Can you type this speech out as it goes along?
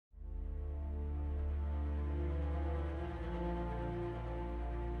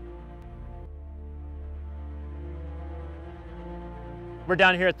We're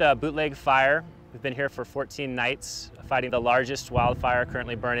down here at the Bootleg Fire. We've been here for 14 nights, fighting the largest wildfire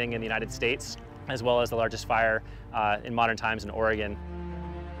currently burning in the United States, as well as the largest fire in modern times in Oregon.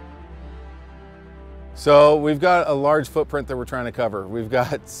 So we've got a large footprint that we're trying to cover. We've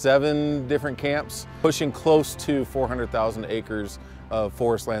got 7 different camps, pushing close to 400,000 acres of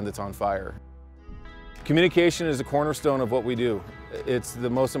forest land that's on fire. Communication is a cornerstone of what we do. It's the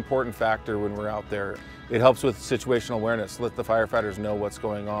most important factor when we're out there. It helps with situational awareness, let the firefighters know what's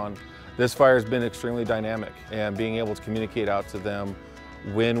going on. This fire has been extremely dynamic, and being able to communicate out to them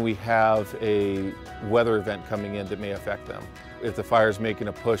when we have a weather event coming in that may affect them. If the fire is making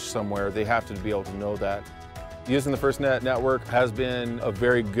a push somewhere, they have to be able to know that. Using the FirstNet network has been a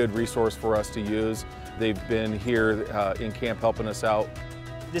very good resource for us to use. They've been here in camp helping us out.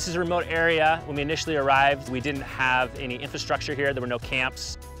 This is a remote area. When we initially arrived, we didn't have any infrastructure here. There were no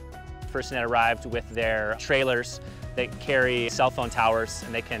camps. FirstNet arrived with their trailers that carry cell phone towers,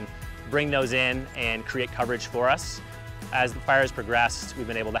 and they can bring those in and create coverage for us. As the fire has progressed, we've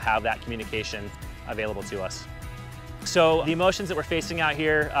been able to have that communication available to us. So the emotions that we're facing out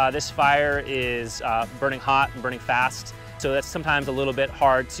here, this fire is burning hot and burning fast, so that's sometimes a little bit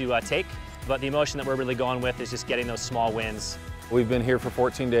hard to take, but the emotion that we're really going with is just getting those small wins. We've been here for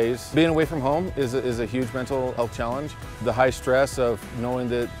 14 days. Being away from home is a huge mental health challenge. The high stress of knowing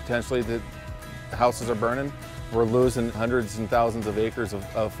that potentially the houses are burning, we're losing hundreds and thousands of acres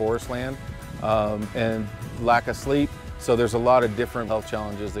of forest land, and lack of sleep. So there's a lot of different health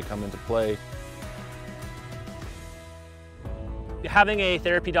challenges that come into play. Having a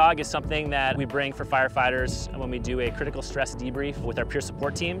therapy dog is something that we bring for firefighters when we do a critical stress debrief with our peer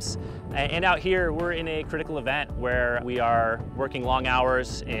support teams. And out here, we're in a critical event where we are working long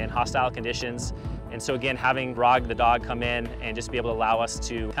hours in hostile conditions. And so again, having Rog the dog come in and just be able to allow us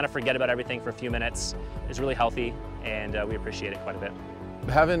to kind of forget about everything for a few minutes is really healthy, and we appreciate it quite a bit.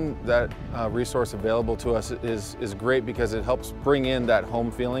 Having that resource available to us is great because it helps bring in that home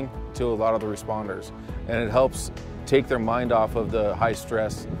feeling to a lot of the responders, and it helps take their mind off of the high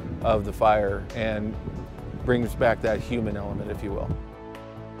stress of the fire and brings back that human element, if you will.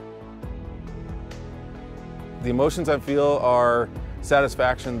 The emotions I feel are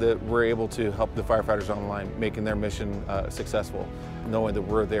satisfaction that we're able to help the firefighters on the line, making their mission successful, knowing that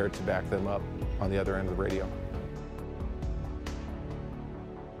we're there to back them up on the other end of the radio.